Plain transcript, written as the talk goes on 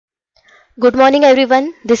Good morning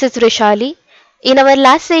everyone, this is Vrushali. In our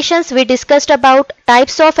last sessions we discussed about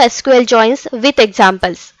types of SQL joins with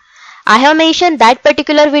examples. I have mentioned that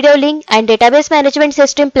particular video link and database management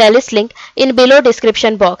system playlist link in below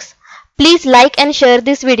description box. Please like and share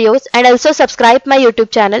these videos and also subscribe my YouTube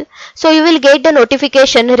channel so you will get the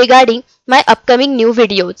notification regarding my upcoming new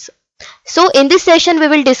videos. So in this session we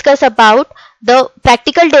will discuss about the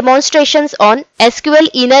practical demonstrations on SQL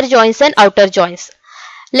inner joins and outer joins.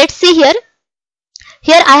 Let's see here.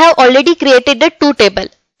 Here I have already created the two table.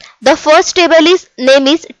 The first table is name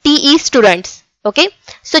is TE students. Okay.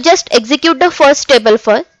 So just execute the first table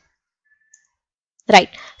first. Right.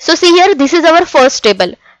 So see here, this is our first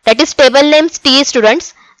table. That is table names TE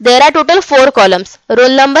students. There are total 4 columns.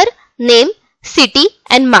 Roll number, name, city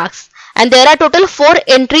and marks. And there are total 4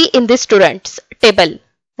 entry in this students table.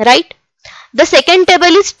 Right. The second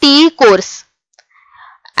table is TE course.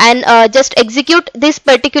 And just execute this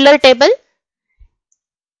particular table.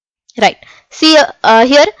 Right. See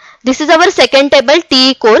here, this is our second table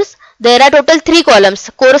TE course. There are total 3 columns,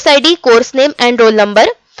 course ID, course name and roll number,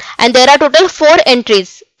 and there are total 4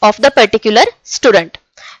 entries of the particular student.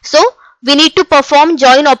 So we need to perform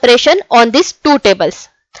join operation on these two tables.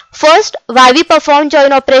 First, why we perform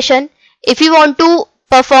join operation? If you want to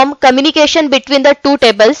perform communication between the two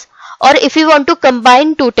tables or if you want to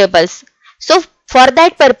combine two tables. So for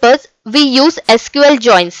that purpose we use SQL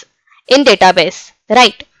joins in database,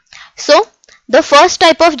 right? So the first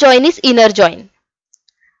type of join is inner join.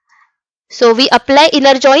 So we apply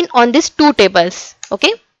inner join on these two tables.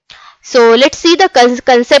 Okay. So let's see the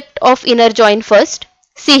concept of inner join first.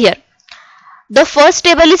 See here. The first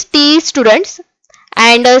table is TE students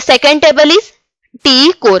and second table is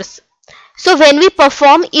TE course. So when we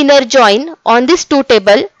perform inner join on these two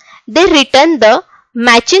table, they return the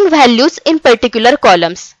matching values in particular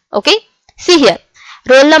columns. Okay. See here.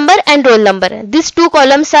 Roll number and roll number. These two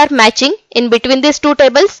columns are matching in between these two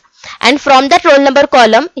tables, and from that roll number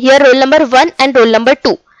column, here roll number 1 and roll number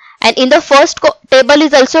 2. And in the first table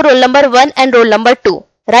is also roll number 1 and roll number 2.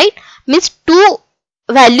 Right? Means two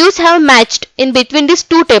values have matched in between these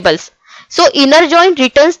two tables. So inner join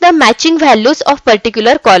returns the matching values of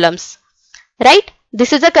particular columns. Right?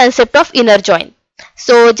 This is the concept of inner join.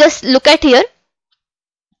 So just look at here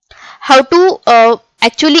how to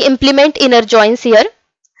actually implement inner joins here.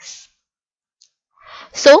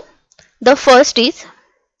 So the first is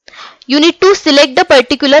you need to select the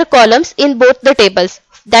particular columns in both the tables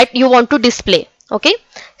that you want to display. Okay.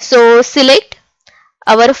 So select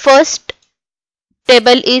our first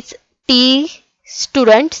table is T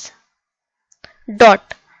students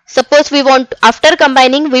dot. Suppose we want, after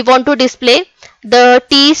combining, we want to display the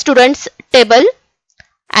T students table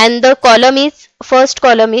and the column is, first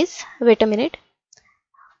column is, wait a minute.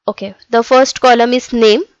 Okay, the first column is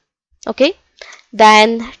name. Okay,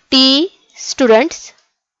 then T students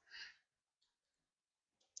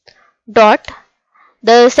dot,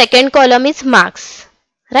 the second column is marks,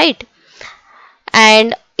 right?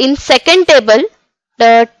 And in second table,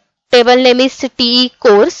 the table name is TE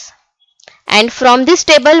course, and from this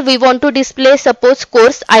table we want to display, suppose,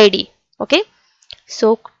 course ID. Okay,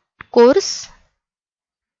 so course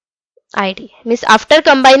ID means after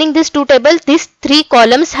combining these two tables, these 3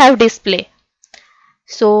 columns have display.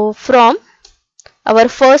 So from our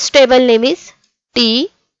first table name is T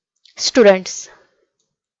students.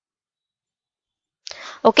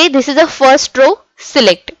 Okay, this is the first row.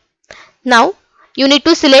 Select. Now you need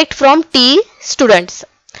to select from T students.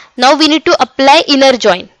 Now we need to apply inner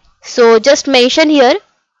join. So just mention here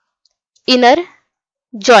inner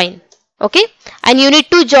join. Okay, and you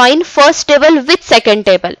need to join first table with second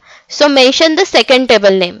table. So mention the second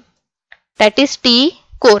table name, that is T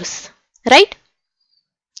course, right?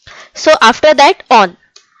 So after that on.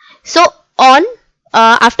 So on,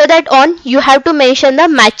 after that on, you have to mention the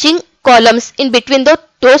matching columns in between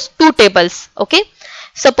those two tables. Okay.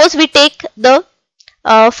 Suppose we take the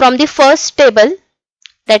from the first table,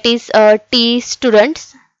 that is T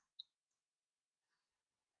students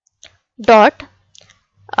dot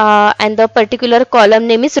and the particular column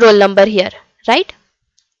name is roll number here, right?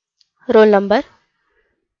 Roll number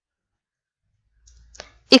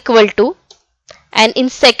equal to, and in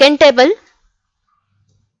second table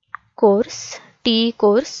course, T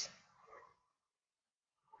course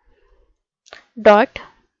dot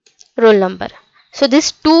roll number. So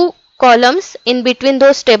these two columns in between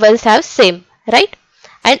those tables have same, right?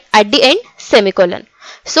 And at the end semicolon.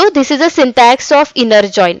 So this is the syntax of inner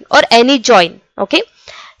join or any join. Okay.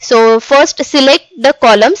 So first select the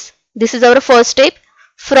columns. This is our first step.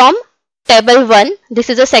 From table 1, this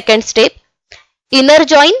is the second step. inner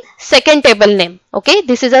join second table name. Okay,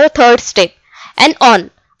 this is our third step. And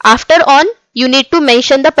on. After on, you need to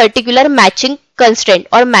mention the particular matching constraint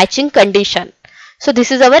or matching condition. So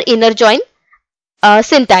this is our inner join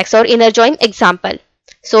syntax or inner join example.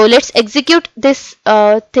 So let's execute this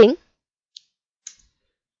thing.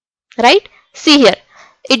 Right? See here,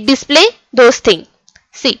 it display those things.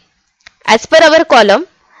 See, as per our column,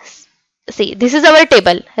 see, this is our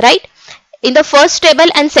table, right? In the first table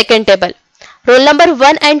and second table, roll number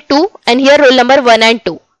 1 and 2, and here roll number 1 and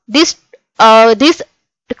 2. These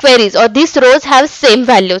queries or these rows have same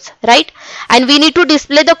values, right? And we need to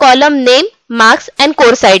display the column name, marks and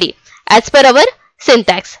course ID as per our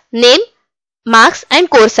syntax. Name, marks and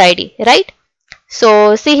course ID, right?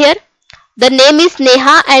 So see here, the name is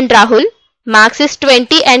Neha and Rahul, marks is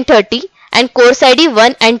 20 and 30, and course ID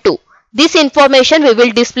 1 and 2. This information we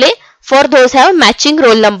will display for those have matching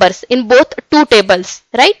roll numbers in both two tables,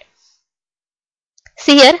 right?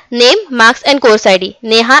 See here, name, marks and course ID.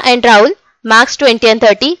 Neha and Rahul, marks 20 and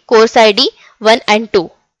 30, course ID 1 and 2,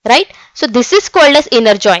 right? So this is called as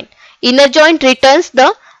inner join. Inner join returns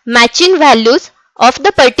the matching values of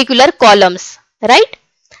the particular columns, right?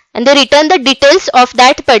 And they return the details of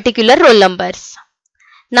that particular roll numbers.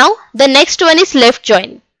 Now the next one is left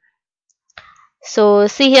join. So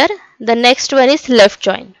see here, the next one is left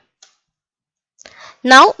join.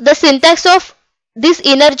 Now the syntax of this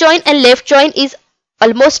inner join and left join is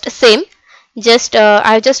almost same. Just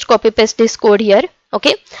I just copy paste this code here.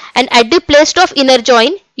 Okay, and at the place of inner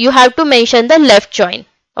join you have to mention the left join.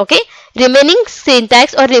 Okay, remaining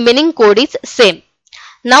syntax or remaining code is same.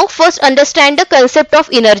 Now first understand the concept of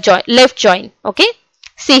inner join, left join. Okay,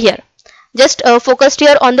 see here, just focused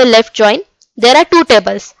here on the left join. There are two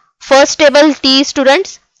tables. First table TE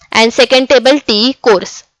students and second table TE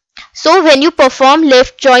course. So when you perform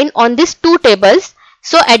left join on these two tables,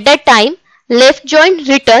 so at that time left join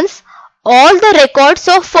returns all the records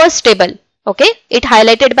of first table. Okay, it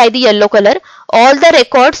highlighted by the yellow color, all the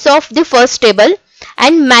records of the first table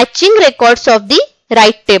and matching records of the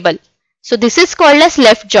right table. So this is called as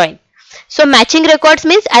left join. So matching records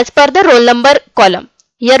means as per the roll number column.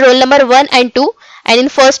 Here roll number 1 and 2, and in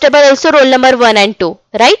first table also roll number 1 and 2,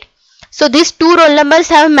 right? So these two roll numbers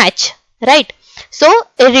have match, right? So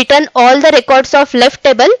return all the records of left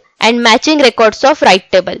table and matching records of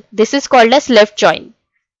right table. This is called as left join.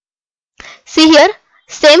 See here,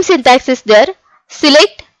 same syntax is there.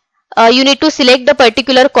 Select, you need to select the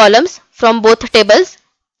particular columns from both tables.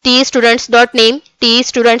 TE students.name, TE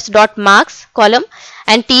students.marks column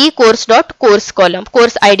and TE course.course column,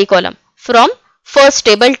 course ID column from first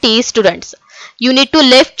table TE students. You need to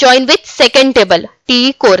left join with second table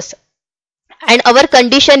TE course, and our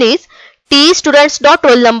condition is TE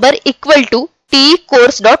students.roll number equal to TE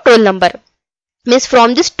course.roll number. Means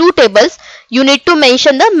from these two tables you need to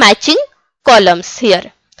mention the matching columns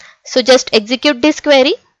here. So just execute this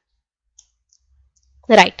query.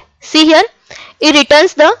 Right. See here, it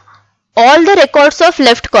returns the all the records of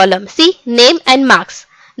left column. See, name and marks.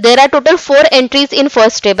 There are total 4 entries in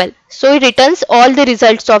first table. So it returns all the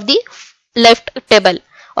results of the left table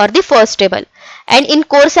or the first table. And in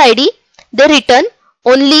course ID, they return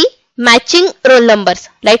only matching roll numbers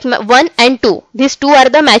like 1 and 2. These two are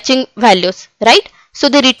the matching values, right? So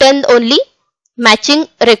they return only matching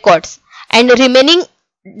records, and remaining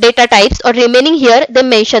data types or remaining here they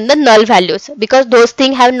mention the null values because those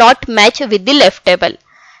things have not matched with the left table.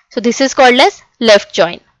 So this is called as left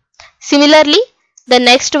join. Similarly, the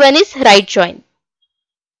next one is right join.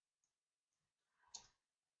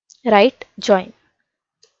 Right join.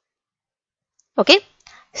 Okay.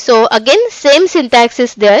 So again same syntax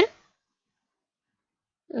is there.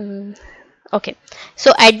 Okay.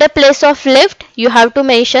 So at the place of left you have to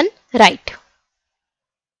mention right.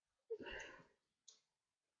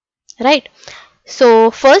 Right. So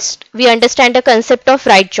first we understand the concept of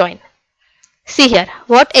right join. See here,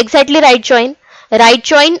 what exactly right join? Right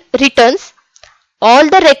join returns all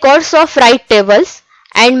the records of right tables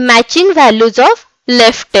and matching values of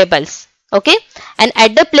left tables. Okay. And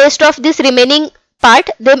at the place of this remaining part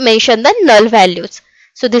they mention the null values.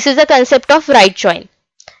 So this is the concept of right join.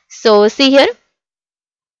 So see here.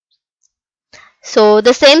 So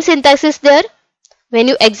the same syntax is there. When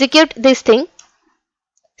you execute this thing,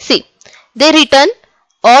 see, they return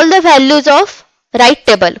all the values of right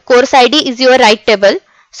table. Course ID is your right table.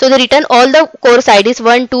 So they return all the course IDs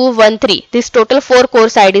 1, 2, 1, 3. This total 4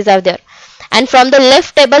 course IDs are there. And from the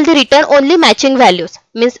left table they return only matching values.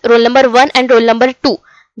 Means roll number 1 and roll number 2.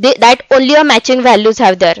 That only a matching values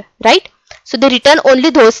have there, right? So they return only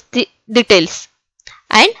those details.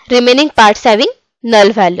 And remaining parts having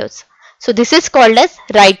null values. So this is called as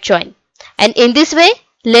right join. And in this way,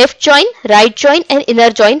 left join, right join and inner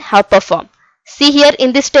join have performed. See here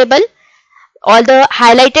in this table, all the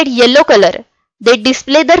highlighted yellow color, they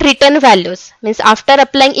display the return values. Means after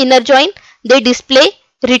applying inner join, they display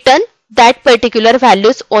return that particular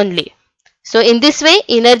values only. So in this way,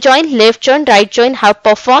 inner join, left join, right join have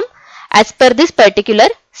performed as per this particular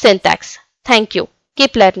syntax. Thank you.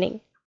 Keep learning.